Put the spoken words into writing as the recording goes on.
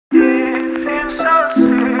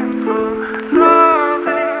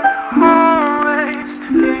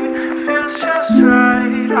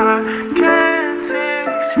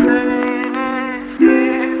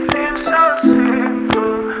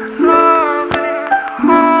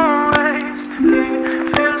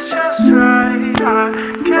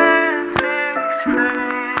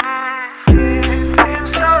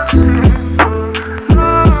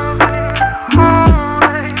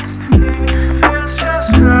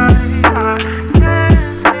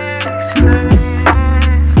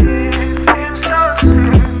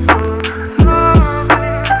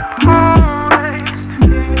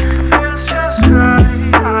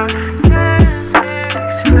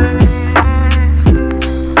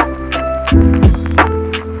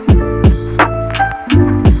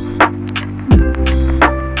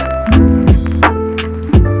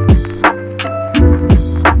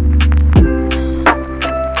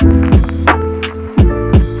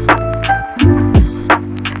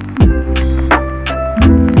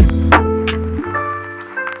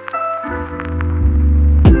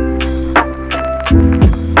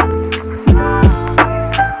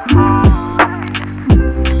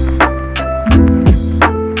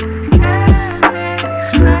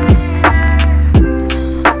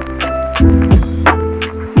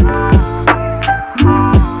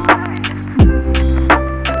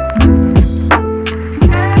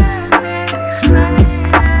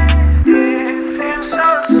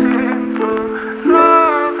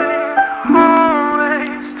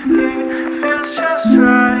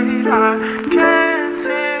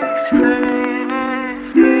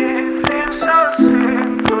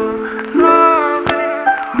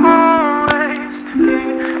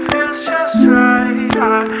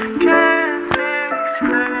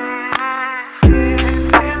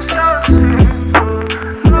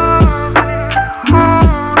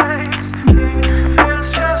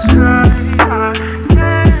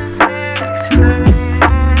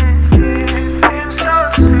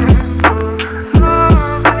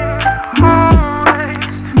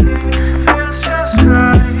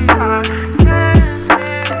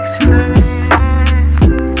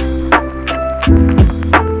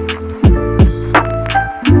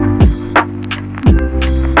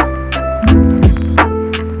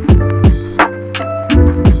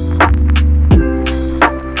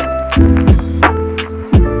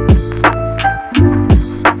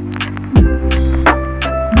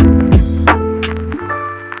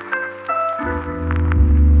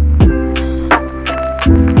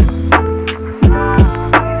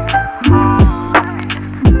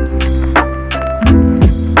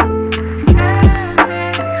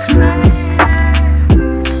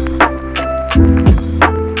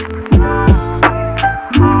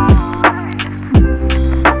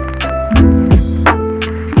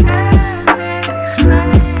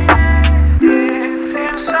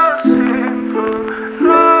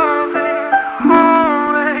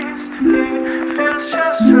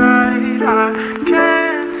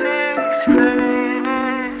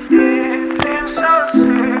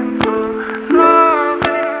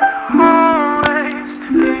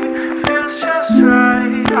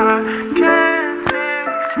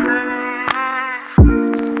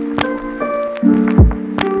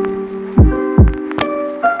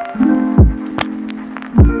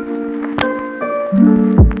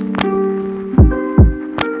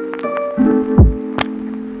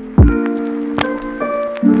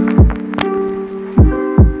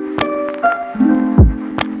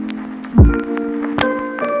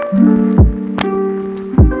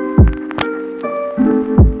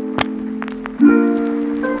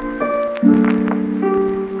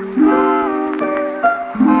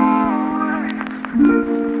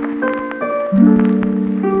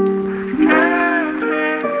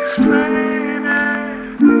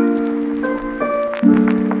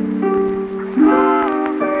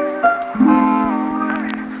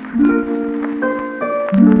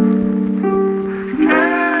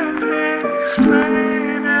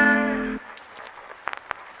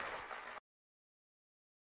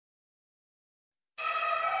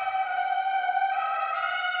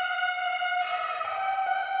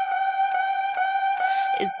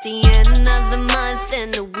It's the end of the month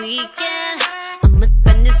and the weekend. I'ma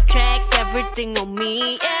spend this track, everything on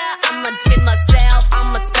me, yeah. I'ma tip myself,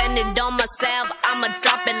 I'ma spend it on myself. I'ma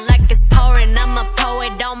drop it like it's pouring, I'ma pour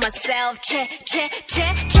it on myself. Check, check,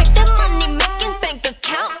 check, check the money making bank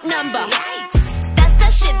account number. That's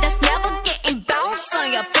that shit that's never getting bounced on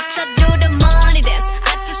your bitch. I do the money dance,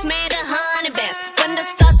 I just made 100 bands. When the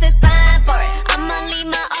stars say sign for it, I'ma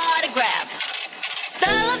leave my autograph.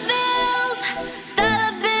 Dollar bills,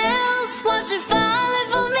 watch it falling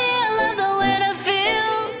for me. I love the way that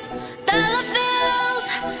feels. Dollar bills.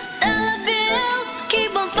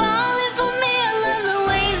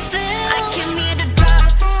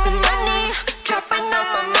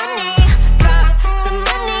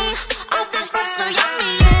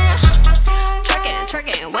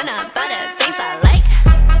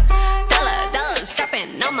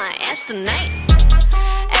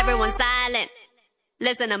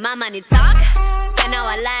 listen to my money talk. Spend how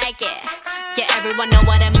I like it. Yeah, everyone know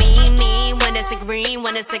what I mean. When it's a green,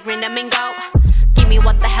 that mean go. Give me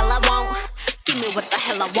what the hell I want. Give me what the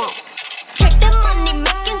hell I want. Check the money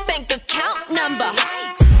making bank account number.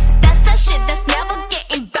 That's that shit that's never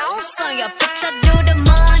getting bounced on your bitch. I do the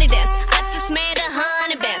money dance. I just made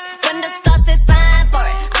 100 bands. When the star says sign for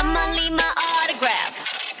it, I'ma leave my autograph.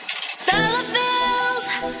 Dollar bills,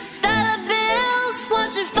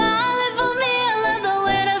 watch it falling for me. I love the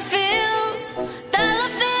way that feels.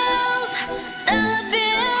 Dollar bills,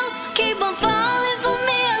 keep on falling for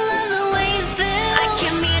me. I love the way it feels. I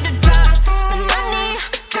came here to drop some money,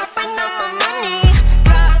 dropping all my money.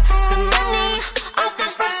 Drop some money, all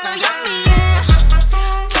this stuff so yummy, yeah.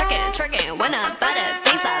 Tricking, when I buy the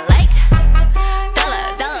things I like.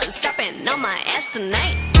 Dollars dropping on my ass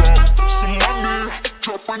tonight. Drop some money,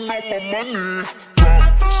 dropping all my money.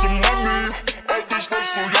 Drop some money, all this stuff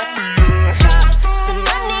so yummy, yeah. Drop some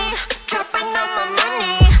money, dropping all my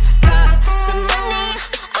money. Drop some money,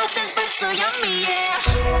 all this stuff so yummy, yeah.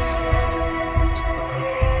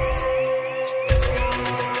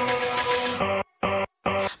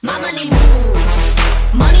 My money moves,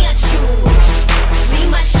 money I choose. Sleeve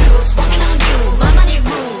my shoes, walking on you. My money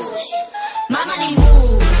rules, my money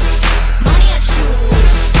moves, money I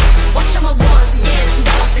choose. Watch all my ones and years and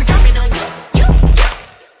dollars be dropping on you.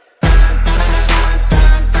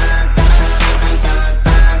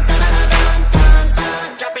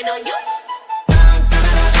 Dropping on you.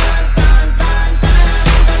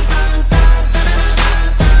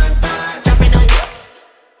 Dropping on you.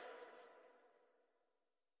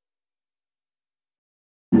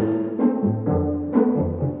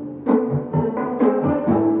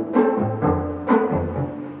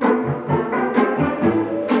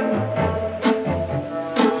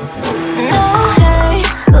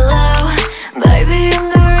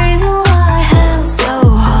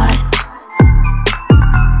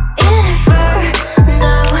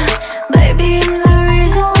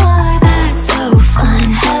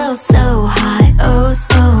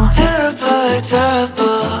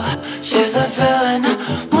 She's a villain,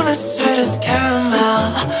 one as sweet as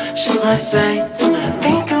caramel. She's my saint,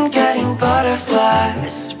 think I'm getting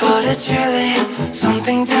butterflies, but it's really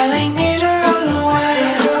something telling me to run away.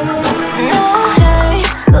 No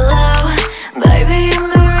halo, baby, I'm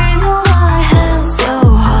the reason why hell's so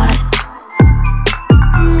hot.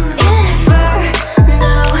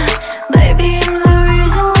 Inferno, baby, I'm the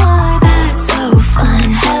reason why that's so fun.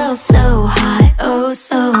 Hell's so hot, oh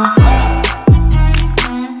so hot.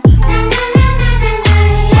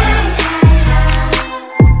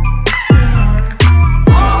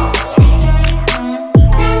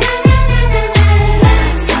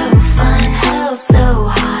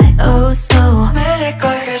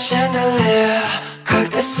 Chandelier, crack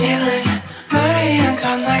the ceiling. Marie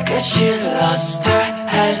Antoinette like it, she's lost her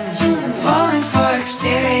head. Falling for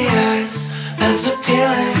exteriors, as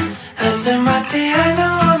appealing as there might be, I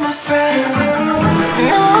know